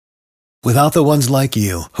Without the ones like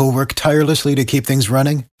you, who work tirelessly to keep things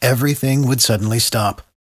running, everything would suddenly stop.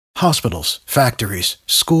 Hospitals, factories,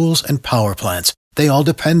 schools, and power plants, they all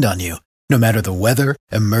depend on you. No matter the weather,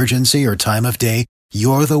 emergency, or time of day,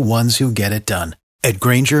 you're the ones who get it done. At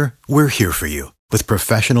Grainger, we're here for you with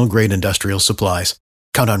professional-grade industrial supplies.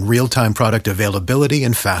 Count on real-time product availability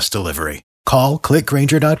and fast delivery. Call,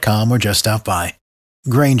 clickgrainger.com, or just stop by.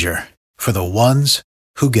 Grainger, for the ones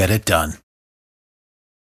who get it done.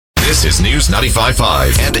 This is News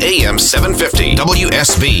 95.5 and AM 750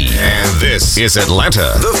 WSB. And this is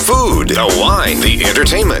Atlanta. The food, the wine, the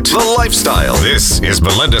entertainment, the lifestyle. This is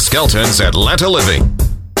Belinda Skelton's Atlanta Living.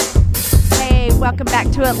 Hey, welcome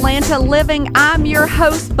back to Atlanta Living. I'm your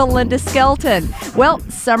host, Belinda Skelton. Well,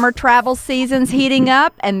 summer travel season's heating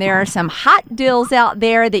up, and there are some hot deals out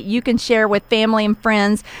there that you can share with family and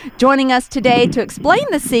friends. Joining us today to explain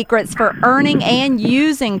the secrets for earning and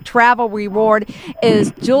using travel reward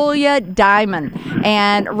is Julia Diamond.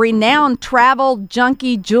 And renowned travel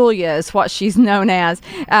junkie Julia is what she's known as.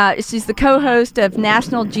 She's the co-host of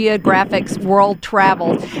National Geographic's World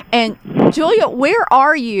Travel. And Julia, where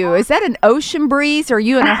are you? Is that an ocean breeze? Are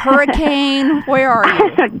you in a hurricane? Where are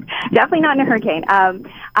you? Definitely not in a hurricane.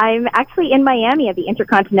 I'm actually in Miami at the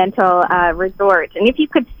Intercontinental Resort. And if you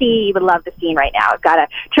could see, you would love the scene right now. I've got a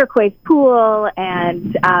turquoise pool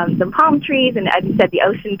and some palm trees and, as you said, the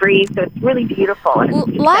ocean breeze. So it's really beautiful.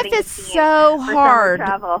 And life is so hard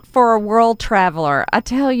for a world traveler. I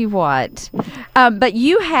tell you what. But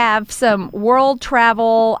you have some world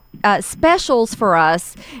travel specials for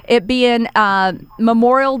us. It being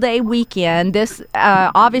Memorial Day weekend. This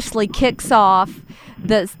obviously kicks off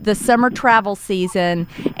the summer travel season,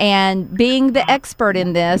 and being the expert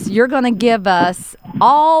in this, you're going to give us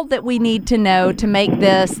all that we need to know to make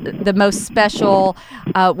this the most special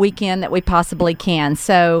weekend that we possibly can.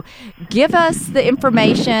 So give us the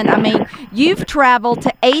information. I mean, you've traveled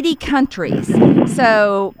to 80 countries,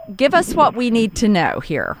 so give us what we need to know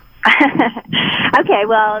here. Okay,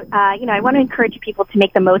 well, I want to encourage people to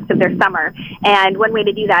make the most of their summer, and one way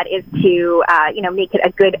to do that is to, make it a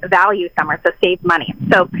good value summer, so save money.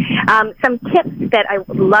 So some tips that I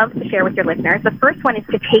would love to share with your listeners. The first one is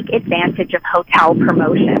to take advantage of hotel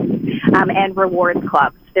promotions and rewards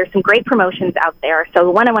clubs. There's some great promotions out there. So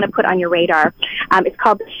the one I want to put on your radar is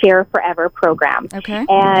called the Share Forever program. Okay.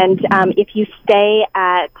 And if you stay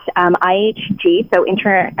at IHG, so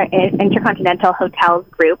Intercontinental Hotels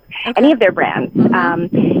Group, any of their brands,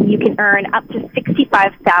 you can earn up to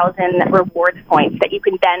 65,000 rewards points that you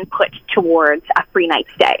can then put towards a free night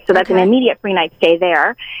stay. So that's an immediate free night stay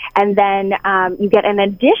there. And then you get an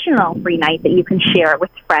additional free night that you can share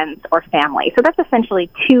with friends or family. So that's essentially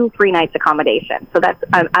 2 free nights accommodation. So that's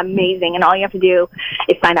amazing. And all you have to do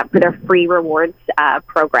is sign up for their free rewards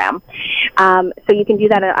program. So you can do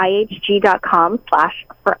that at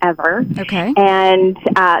ihg.com/forever. Okay. And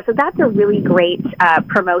so that's a really great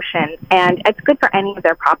promotion, and it's good for any of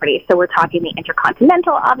their properties. So we're talking the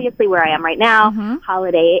Intercontinental, obviously, where I am right now,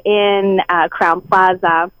 Holiday Inn, Crown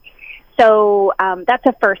Plaza. So that's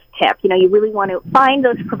a first tip. You really want to find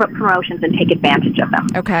those promotions and take advantage of them.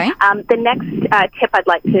 Okay. The next tip I'd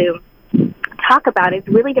like to talk about is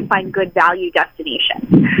really to find good value destinations.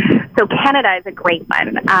 So Canada is a great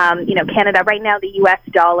one. Canada right now, the U.S.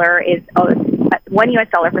 dollar is $1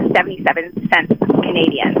 for 77 cents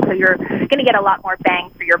Canadian. So you're going to get a lot more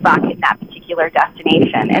bang for your buck in that particular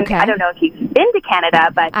destination. And I don't know if you've been to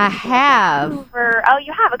Canada, but I have. Vancouver,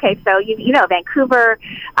 you have. Okay, so you know Vancouver,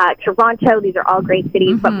 Toronto. These are all great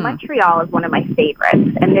cities, but Montreal is one of my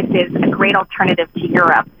favorites, and this is a great alternative to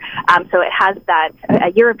Europe. So it has that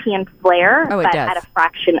European flair, but at a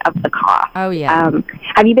fraction of the cost. Oh yeah.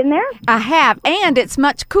 Have you been there? I have, and it's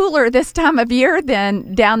much cooler this time of year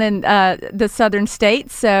than down in the southern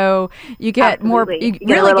states. So you get more. You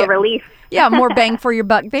get a little relief. Yeah, more bang for your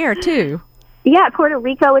buck there too. Yeah, Puerto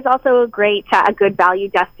Rico is also a good value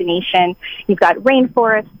destination. You've got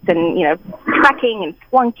rainforests and, trekking and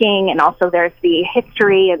splunking, and also there's the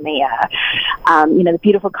history and the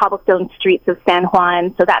beautiful cobblestone streets of San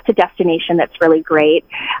Juan. So that's a destination that's really great.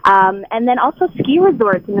 And then also ski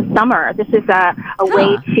resorts in the summer. This is a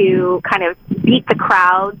way to kind of beat the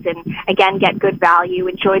crowds and, again, get good value,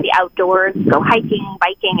 enjoy the outdoors, go hiking,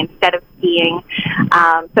 biking instead of skiing.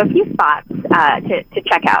 So a few spots to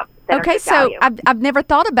check out. Okay, so I've never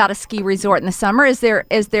thought about a ski resort in the summer. Is there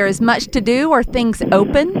as much to do? Are things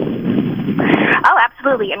open? Oh,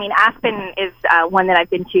 absolutely. I mean, Aspen is one that I've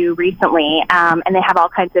been to recently, and they have all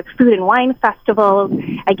kinds of food and wine festivals.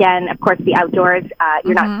 Again, of course, the outdoors,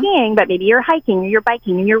 you're not skiing, but maybe you're hiking, or you're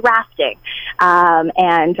biking, or you're rafting.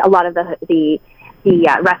 And a lot of the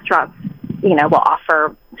restaurants, will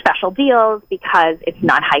offer special deals because it's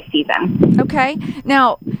not high season. Okay.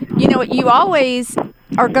 Now, you always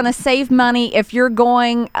are going to save money if you're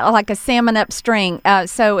going like a salmon upstream.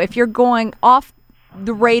 So if you're going off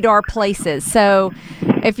the radar places. So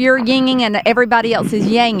if you're yinging and everybody else is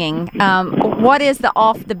yanging, what is the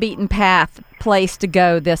off the beaten path place to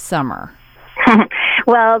go this summer?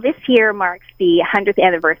 Well, this year marks the 100th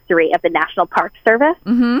anniversary of the National Park Service.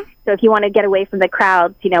 Mm-hmm. So if you want to get away from the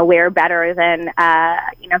crowds, where better than,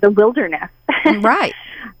 the wilderness. Right.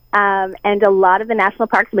 And a lot of the national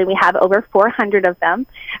parks, I mean, we have over 400 of them.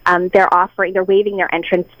 They're waiving their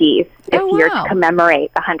entrance fees this year to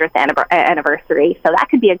commemorate the 100th anniversary. So that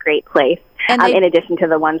could be a great place, in addition to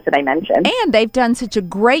the ones that I mentioned. And they've done such a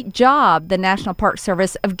great job, the National Park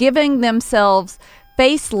Service, of giving themselves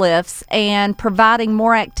facelifts and providing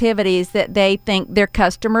more activities that they think their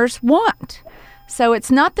customers want. So it's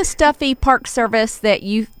not the stuffy park service that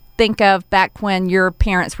you think of back when your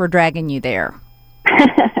parents were dragging you there.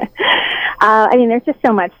 There's just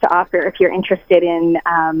so much to offer if you're interested in,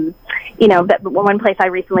 one place I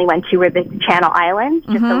recently went to were the Channel Islands,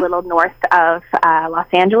 just a little north of Los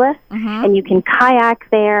Angeles, and you can kayak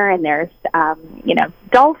there, and there's,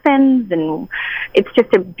 dolphins, and it's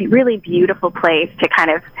just a really beautiful place to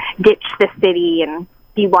kind of ditch the city and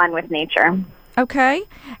be one with nature. Okay.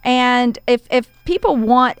 And if people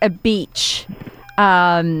want a beach,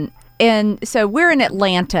 and so we're in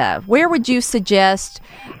Atlanta, where would you suggest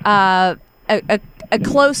a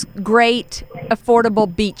close, great,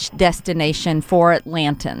 affordable beach destination for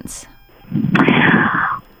Atlantans?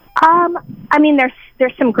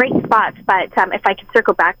 There's some great spots, but if I could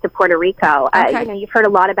circle back to Puerto Rico, you've heard a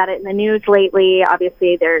lot about it in the news lately.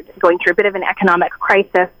 Obviously, they're going through a bit of an economic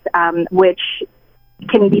crisis, which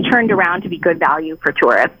can be turned around to be good value for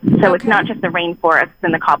tourists. So it's not just the rainforests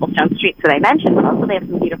and the cobblestone streets that I mentioned, but also they have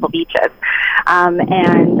some beautiful beaches.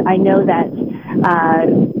 And I know that,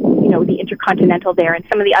 the Intercontinental there and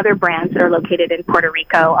some of the other brands that are located in Puerto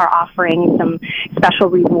Rico are offering some special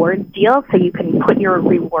rewards deals. So you can put your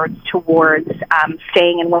rewards towards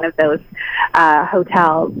staying in one of those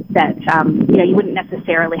hotels that, you wouldn't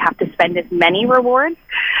necessarily have to spend as many rewards.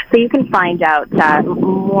 So you can find out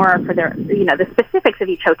more for the specifics of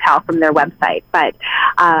each hotel from their website. But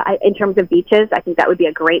in terms of beaches, I think that would be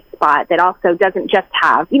a great spot that also doesn't just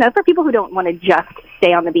have, for people who don't want to just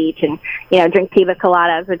stay on the beach and, drink piña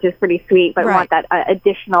coladas, which is pretty sweet, but want that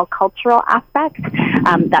additional cultural aspect.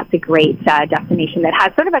 That's a great destination that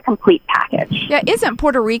has sort of a complete package. Yeah, isn't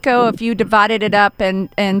Puerto Rico, if you divided it up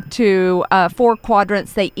into 4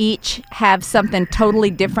 quadrants, they each have something totally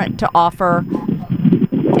different to offer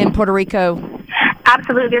in Puerto Rico?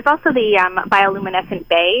 Absolutely. There's also the bioluminescent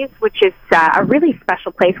bays, which is a really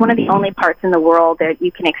special place, one of the only parts in the world that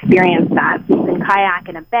you can experience that. You can kayak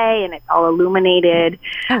in a bay, and it's all illuminated.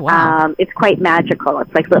 Oh, wow. It's quite magical.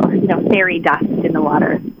 It's like little, fairy dust in the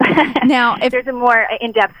water. Now, if there's a more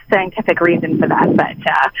in-depth scientific reason for that, but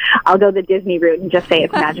I'll go the Disney route and just say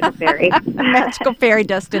it's magical fairy. Magical fairy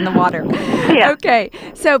dust in the water. Yeah. Okay.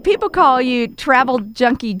 So people call you Travel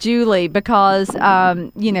Junkie Julie because,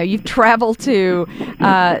 you've traveled to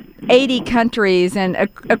 80 countries and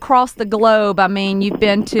across the globe. I mean, you've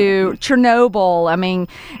been to Chernobyl. I mean,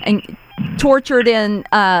 and tortured in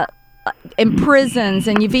prisons,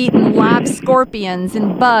 and you've eaten live scorpions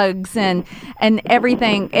and bugs and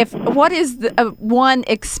everything. What is the one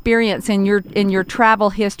experience in your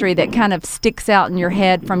travel history that kind of sticks out in your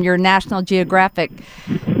head from your National Geographic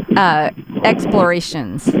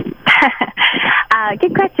explorations?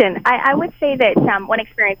 Good question. I would say that one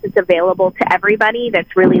experience that's available to everybody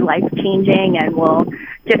that's really life-changing and will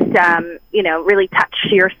just, really touch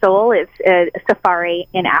your soul is a safari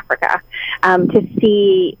in Africa. To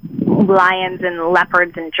see lions and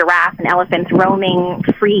leopards and giraffes and elephants roaming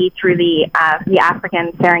free through the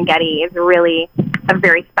African Serengeti is really a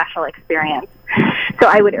very special experience. So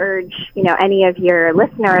I would urge, any of your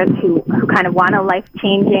listeners who kind of want a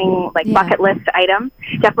life-changing, bucket list item,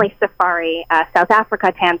 definitely safari, South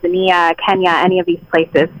Africa, Tanzania, Kenya, any of these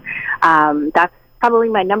places. That's probably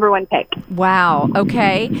my number one pick. Wow.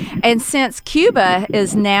 Okay. And since Cuba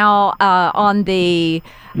is now on the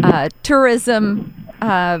tourism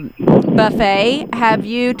buffet, have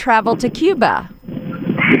you traveled to Cuba?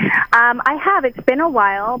 I have. It's been a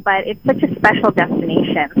while, but it's such a special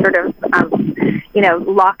destination, sort of,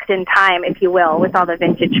 locked in time, if you will, with all the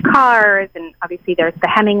vintage cars, and obviously there's the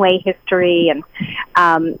Hemingway history, and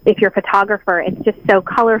if you're a photographer, it's just so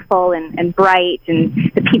colorful and bright,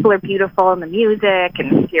 and the the people are beautiful and the music,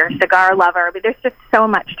 and if you're a cigar lover, but there's just so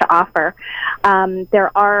much to offer.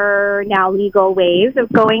 There are now legal ways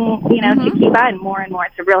of going, to Cuba, and more.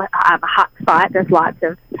 It's a real hot spot. There's lots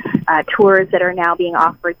of tours that are now being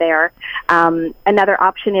offered there. Another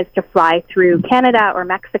option is to fly through Canada or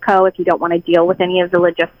Mexico if you don't want to deal with any of the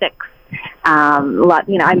logistics.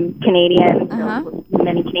 I'm Canadian. So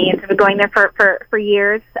many Canadians have been going there for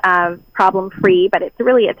years, problem-free. But it's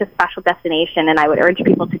a special destination, and I would urge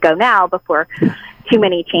people to go now before too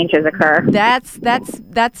many changes occur.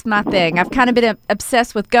 That's my thing. I've kind of been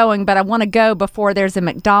obsessed with going, but I want to go before there's a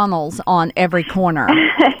McDonald's on every corner.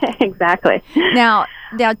 Exactly. Now,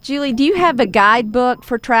 Julie, do you have a guidebook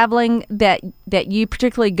for traveling that you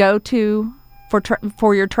particularly go to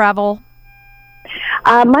for your travel?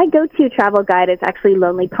 My go-to travel guide is actually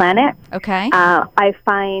Lonely Planet. Okay. I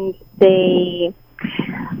find they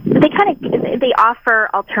offer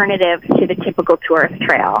alternatives to the typical tourist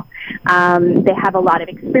trail. They have a lot of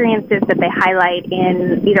experiences that they highlight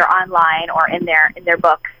in either online or in their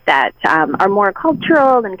books that are more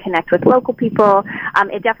cultural and connect with local people.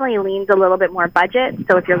 It definitely leans a little bit more budget.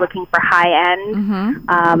 So if you're looking for high end,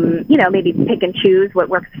 maybe pick and choose what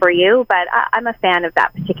works for you. But I'm a fan of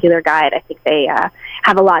that particular guide. I think they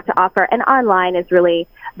have a lot to offer, and online is really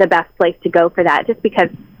the best place to go for that, just because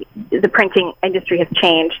the printing industry has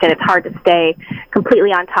changed and it's hard to stay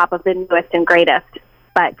completely on top of the newest and greatest.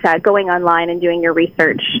 But going online and doing your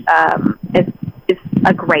research is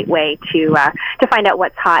a great way to find out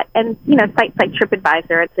what's hot. And sites like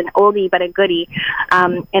TripAdvisor, it's an oldie but a goodie,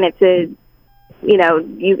 and it's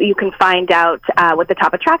you can find out what the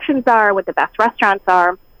top attractions are, what the best restaurants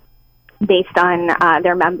are, based on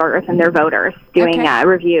their members and their voters doing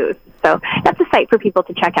reviews. So that's a site for people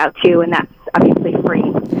to check out too, and that's obviously free.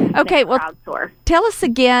 Okay, well, tell us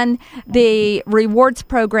again the rewards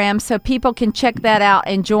program so people can check that out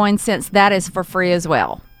and join, since that is for free as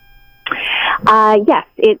well. Yes,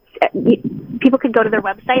 people could go to their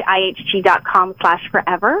website,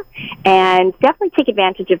 ihg.com/forever, and definitely take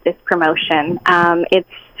advantage of this promotion. It's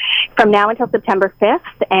from now until September 5th,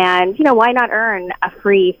 and, why not earn a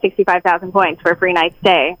free 65,000 points for a free night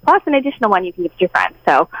stay, plus an additional one you can give to your friends.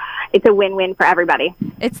 So it's a win-win for everybody.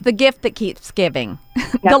 It's the gift that keeps giving.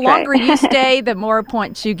 The longer you stay, the more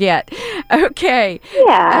points you get. Okay.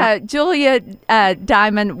 Yeah. Julia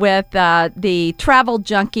Diamond with the Travel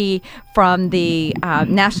Junkie from the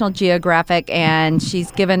National Geographic, and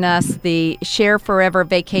she's given us the Share Forever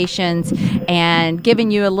vacations and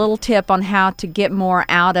giving you a little tip on how to get more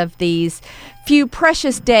out of these few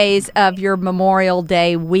precious days of your Memorial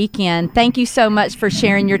Day weekend. Thank you so much for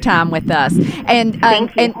sharing your time with us. And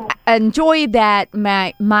enjoy that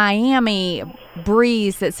Miami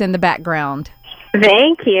breeze that's in the background.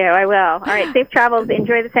 Thank you. I will. All right. Safe travels.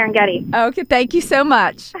 Enjoy the Serengeti. Okay. Thank you so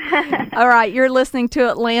much. All right. You're listening to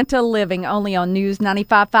Atlanta Living, only on News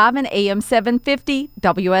 95.5 and AM 750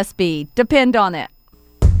 WSB. Depend on it.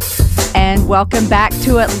 And welcome back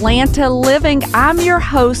to Atlanta Living. I'm your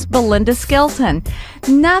host, Belinda Skelton.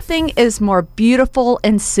 Nothing is more beautiful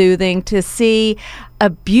and soothing to see a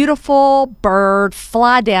beautiful bird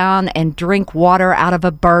fly down and drink water out of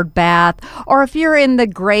a bird bath, or if you're in the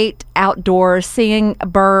great outdoors, seeing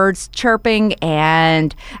birds chirping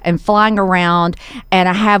and flying around. And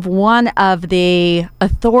I have one of the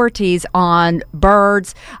authorities on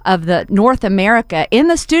birds of the North America in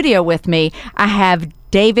the studio with me. I have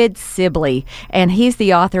David Sibley, and he's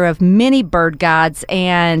the author of many bird guides,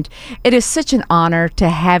 and it is such an honor to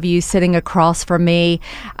have you sitting across from me.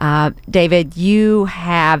 David, you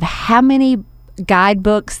have how many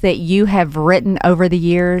guidebooks that you have written over the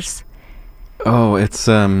years? Oh, it's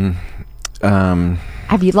have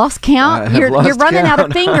you lost count? You're running out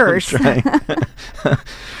of fingers.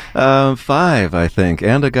 5, I think,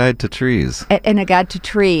 and a guide to trees. And a guide to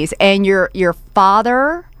trees. And your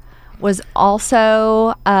father was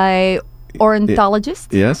also a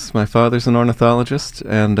ornithologist? Yes, my father's an ornithologist,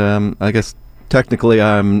 and I guess technically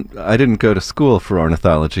I didn't go to school for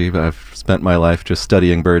ornithology, but I've spent my life just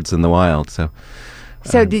studying birds in the wild. So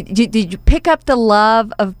did you pick up the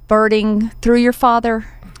love of birding through your father?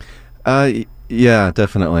 Yeah,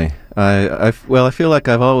 definitely. I feel like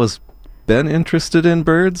I've always been interested in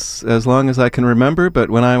birds as long as I can remember, but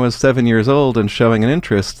when I was 7 years old and showing an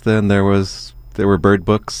interest, then there were bird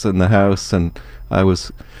books in the house, and I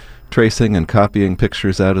was tracing and copying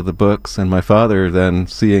pictures out of the books, and my father then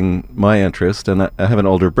seeing my interest, and I have an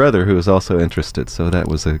older brother who is also interested, so that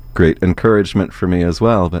was a great encouragement for me as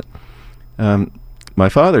well. But my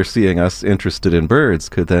father, seeing us interested in birds,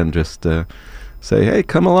 could then just say, "Hey,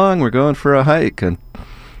 come along, we're going for a hike,"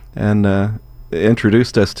 and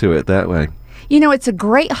introduced us to it that way. It's a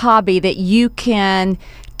great hobby that you can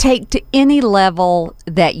take to any level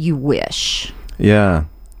that you wish. Yeah,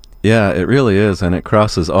 it really is, and it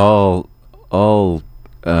crosses all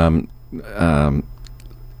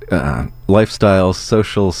lifestyles,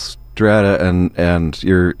 social strata, and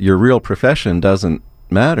your real profession doesn't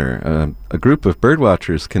matter. A group of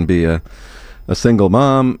birdwatchers can be a single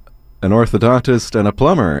mom, an orthodontist, and a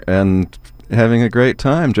plumber, and having a great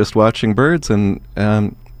time just watching birds, and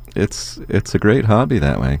it's a great hobby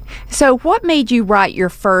that way. So what made you write your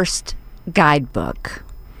first guidebook?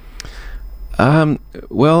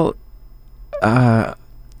 Well, to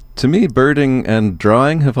me, birding and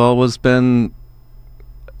drawing have always been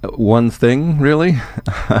one thing, really.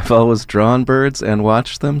 I've always drawn birds and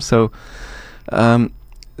watched them, so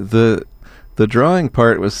the drawing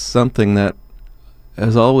part was something that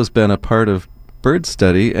has always been a part of bird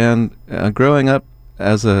study, and growing up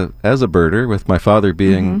as a birder, with my father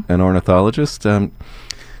being an ornithologist, on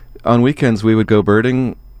weekends we would go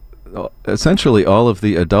birding. Essentially, all of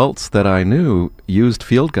the adults that I knew used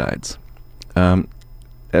field guides.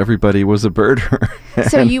 Everybody was a birder.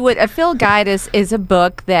 So a field guide is a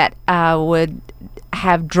book that would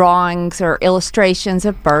have drawings or illustrations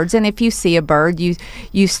of birds, and if you see a bird,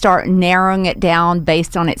 you start narrowing it down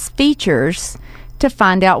based on its features to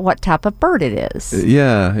find out what type of bird it is.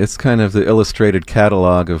 Yeah, it's kind of the illustrated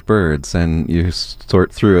catalog of birds, and you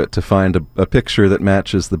sort through it to find a picture that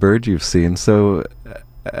matches the bird you've seen. So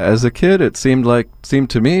as a kid, it seemed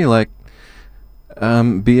to me like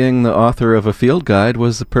being the author of a field guide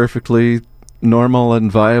was a perfectly normal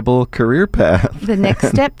and viable career path. The next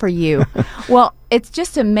step for you. Well, it's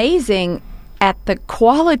just amazing at the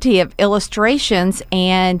quality of illustrations,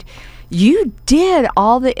 and you did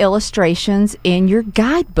all the illustrations in your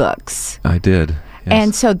guidebooks. I did. Yes.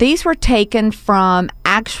 And so these were taken from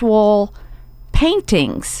actual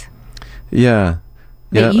paintings. Yeah.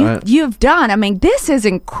 That you've done. I mean, this is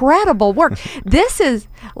incredible work. This is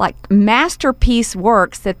like masterpiece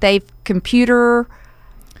works that they've computer.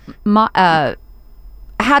 How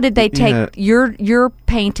did they take your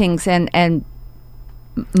paintings and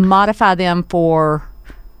modify them for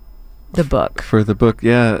the book? For the book,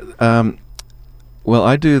 yeah. Well,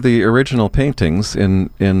 I do the original paintings in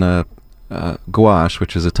gouache,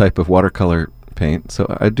 which is a type of watercolor paint. So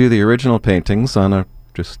I do the original paintings on a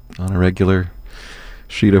regular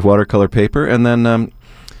sheet of watercolor paper, and then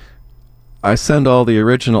I send all the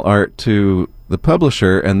original art to the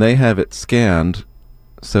publisher, and they have it scanned,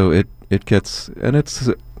 so it gets, and it's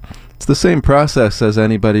the same process as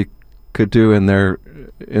anybody could do in their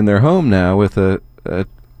home now with a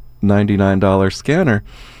 $99 scanner,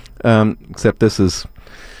 except this is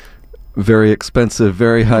very expensive,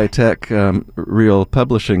 very high-tech, real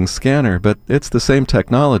publishing scanner, but it's the same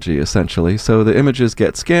technology essentially. So the images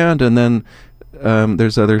get scanned, and then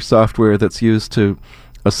there's other software that's used to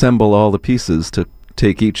assemble all the pieces to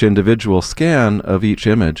take each individual scan of each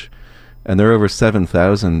image. And there are over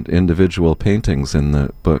 7,000 individual paintings in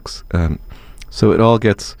the books. So it all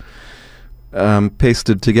gets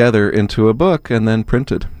pasted together into a book and then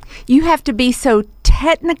printed. You have to be so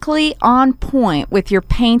technically on point with your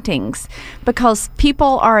paintings, because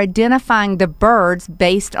people are identifying the birds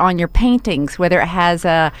based on your paintings, whether it has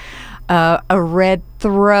a red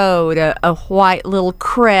throat, a white little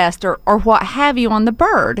crest, or what have you on the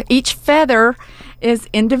bird. Each feather is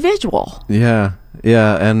individual. Yeah,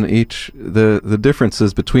 and the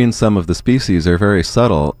differences between some of the species are very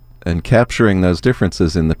subtle, and capturing those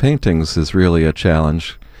differences in the paintings is really a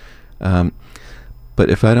challenge. But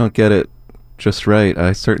if I don't get it just right,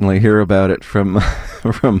 I certainly hear about it from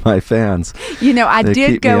my fans. I They did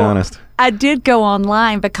keep me honest. I did go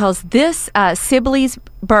online because this Sibley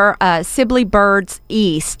Birds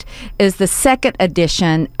East is the second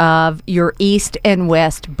edition of your East and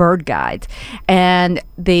West Bird Guides, and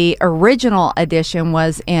the original edition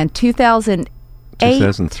was in 2003.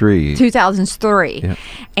 Yep.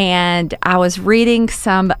 And I was reading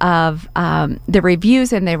some of the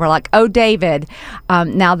reviews, and they were like, "Oh, David,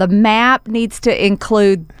 now the map needs to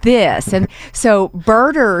include this." And so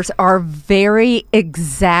birders are very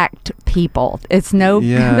exact people. There's no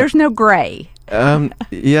gray.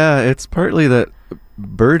 It's partly that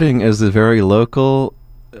birding is a very local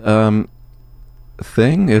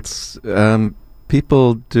thing. It's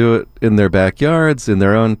people do it in their backyards, in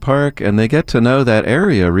their own park, and they get to know that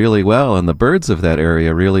area really well and the birds of that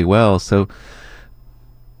area really well. So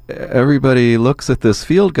everybody looks at this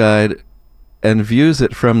field guide and views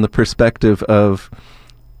it from the perspective of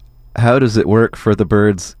how does it work for the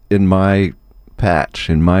birds in my patch,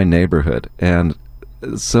 in my neighborhood, and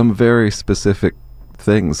some very specific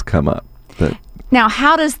things come up that Now,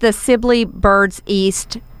 how does the Sibley Birds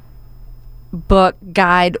East book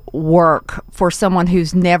guide work for someone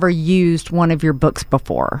who's never used one of your books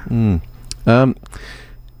before?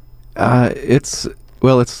 It's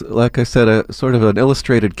like I said, a sort of an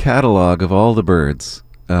illustrated catalog of all the birds,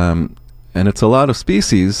 and it's a lot of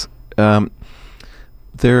species.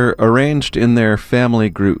 They're arranged in their family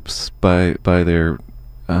groups by their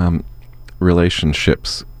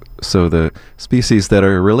relationships. So the species that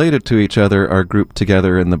are related to each other are grouped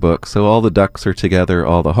together in the book. So all the ducks are together,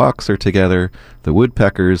 all the hawks are together, the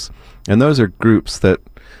woodpeckers, and those are groups that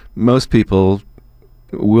most people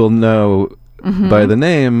will know by the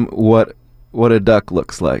name what a duck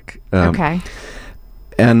looks like. Okay.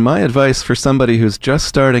 And my advice for somebody who's just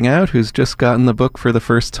starting out, who's just gotten the book for the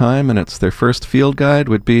first time and it's their first field guide,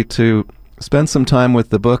 would be to spend some time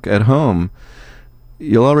with the book at home.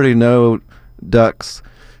 You'll already know ducks,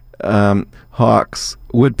 hawks,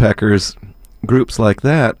 woodpeckers, groups like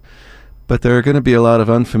that, but there are going to be a lot of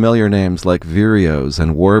unfamiliar names like vireos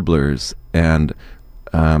and warblers, and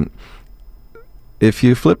if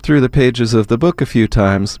you flip through the pages of the book a few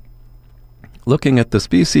times, looking at the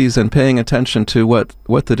species and paying attention to what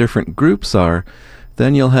the different groups are,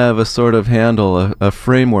 then you'll have a sort of handle, a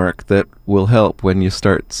framework that will help when you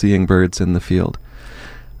start seeing birds in the field.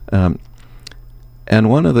 And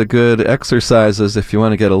one of the good exercises, if you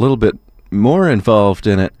want to get a little bit more involved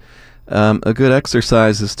in it, a good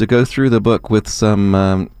exercise is to go through the book with some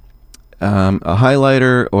a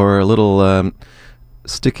highlighter or a little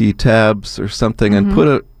sticky tabs or something, and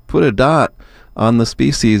put a dot on the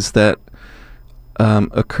species that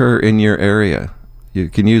occur in your area. You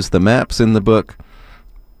can use the maps in the book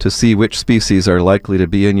to see which species are likely to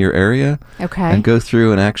be in your area, and go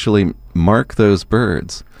through and actually mark those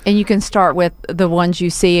birds. And you can start with the ones you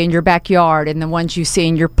see in your backyard and the ones you see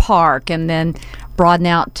in your park, and then broaden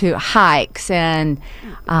out to hikes, and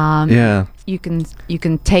you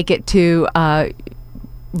can take it to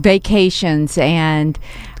vacations, and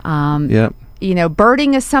you know,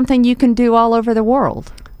 birding is something you can do all over the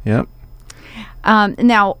world. Yep.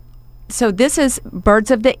 Now, so this is Birds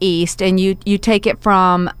of the East, and you take it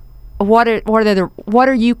from what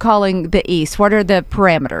are you calling the East? What are the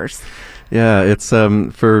parameters? Yeah, it's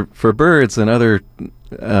for birds and other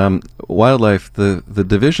wildlife. The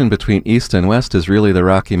division between East and West is really the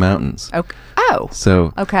Rocky Mountains. Okay. Oh.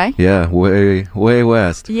 So. Okay. Yeah, way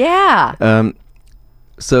west. Yeah.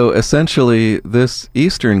 So essentially, this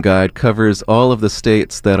Eastern guide covers all of the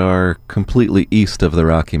states that are completely east of the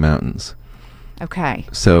Rocky Mountains. Okay.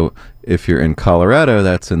 So if you're in Colorado,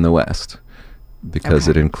 that's in the west, because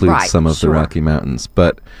it includes some of the Rocky Mountains.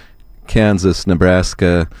 But Kansas,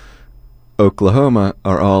 Nebraska, Oklahoma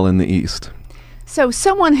are all in the east. So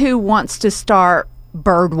someone who wants to start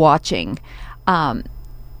bird watching,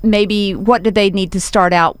 maybe what do they need to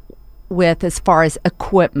start out with as far as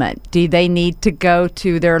equipment? Do they need to go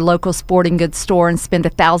to their local sporting goods store and spend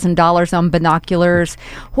 $1,000 on binoculars?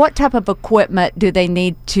 What type of equipment do they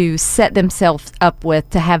need to set themselves up with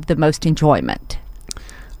to have the most enjoyment?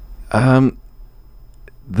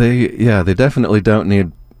 They definitely don't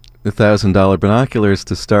need $1,000 binoculars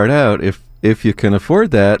to start out. If you can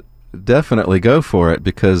afford that, definitely go for it,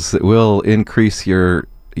 because it will increase your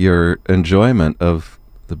enjoyment of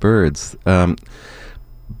the birds.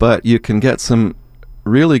 But you can get some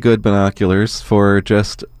really good binoculars for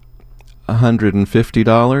just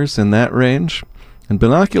 $150, in that range. And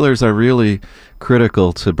binoculars are really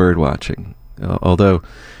critical to bird watching. Although,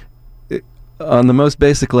 on the most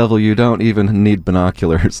basic level, you don't even need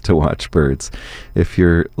binoculars to watch birds. If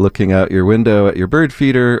you're looking out your window at your bird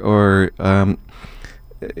feeder, or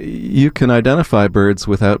you can identify birds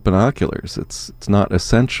without binoculars. It's not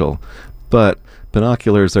essential. But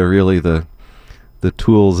binoculars are really the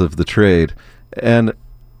tools of the trade, and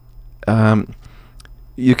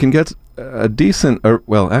you can get a decent,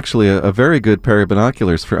 a very good pair of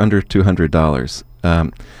binoculars for under $200.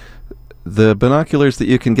 The binoculars that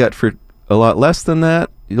you can get for a lot less than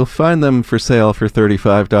that, you'll find them for sale for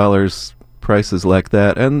 $35, prices like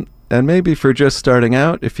that, and maybe for just starting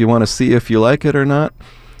out, if you want to see if you like it or not,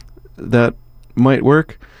 that might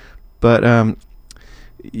work, but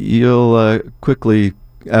you'll quickly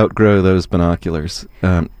outgrow those binoculars.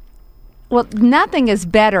 Well, nothing is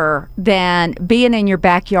better than being in your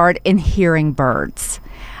backyard and hearing birds.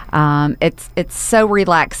 It's so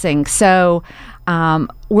relaxing. So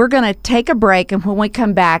we're going to take a break, and when we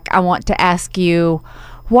come back, I want to ask you,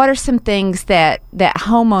 what are some things that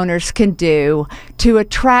homeowners can do to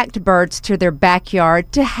attract birds to their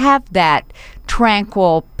backyard, to have that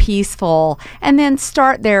tranquil, peaceful, and then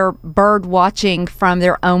start their bird watching from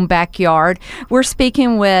their own backyard. We're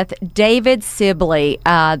speaking with David Sibley,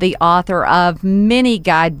 the author of many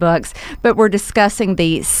guidebooks, but we're discussing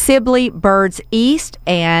the Sibley Birds East,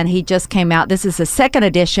 and he just came out. This is the second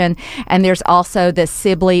edition, and there's also the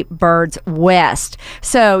Sibley Birds West.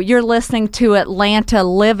 So you're listening to Atlanta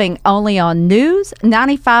Living only on News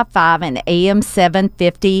 95.5 and AM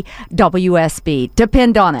 750 WSB.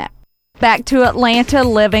 Depend on it. Back to Atlanta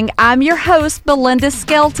Living. I'm your host, Belinda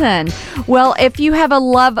Skelton. Well, if you have a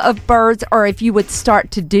love of birds, or if you would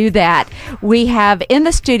start to do that, we have in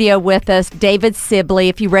the studio with us David Sibley.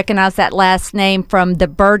 If you recognize that last name from the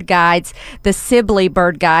bird guides, the Sibley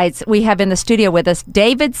Bird Guides, we have in the studio with us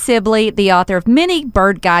David Sibley, the author of many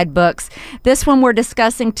bird guide books. This one we're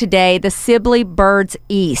discussing today, the Sibley Birds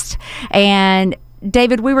East. And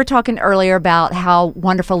David, we were talking earlier about how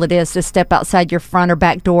wonderful it is to step outside your front or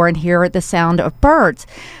back door and hear the sound of birds.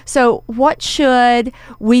 So what should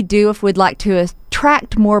we do if we'd like to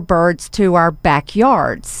attract more birds to our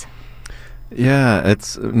backyards? Yeah,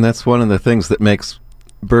 and that's one of the things that makes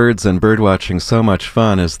birds and bird watching so much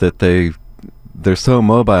fun, is that they're so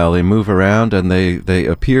mobile. They move around and they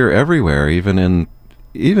appear everywhere, even in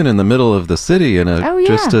the middle of the city in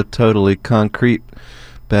just a totally concrete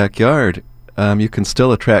backyard. You can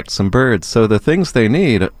still attract some birds. So the things they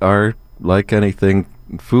need are, like anything,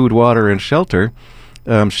 food, water, and shelter.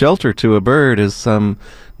 Shelter to a bird is some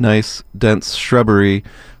nice, dense shrubbery,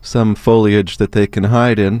 some foliage that they can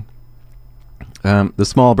hide in. The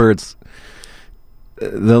small birds,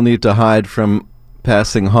 they'll need to hide from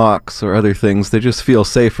passing hawks or other things. They just feel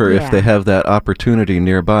safer if they have that opportunity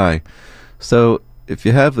nearby. So if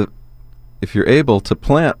you're able to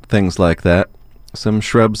plant things like that, some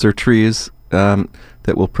shrubs or trees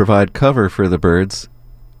that will provide cover for the birds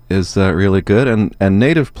is really good, and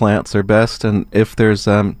native plants are best. And if there's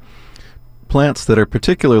plants that are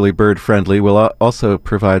particularly bird friendly, will also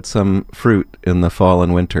provide some fruit in the fall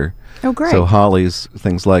and winter. Oh, great! So hollies,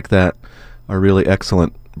 things like that, are really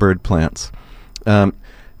excellent bird plants.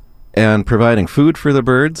 And providing food for the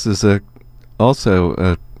birds is also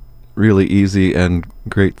a really easy and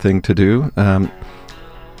great thing to do.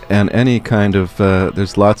 And any kind of,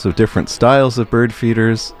 there's lots of different styles of bird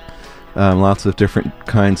feeders, lots of different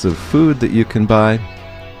kinds of food that you can buy.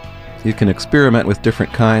 You can experiment with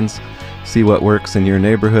different kinds, see what works in your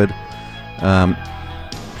neighborhood.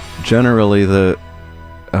 Generally, the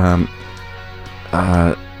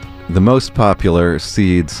most popular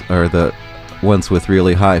seeds are the ones with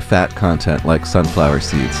really high fat content, like sunflower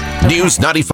seeds. News 95.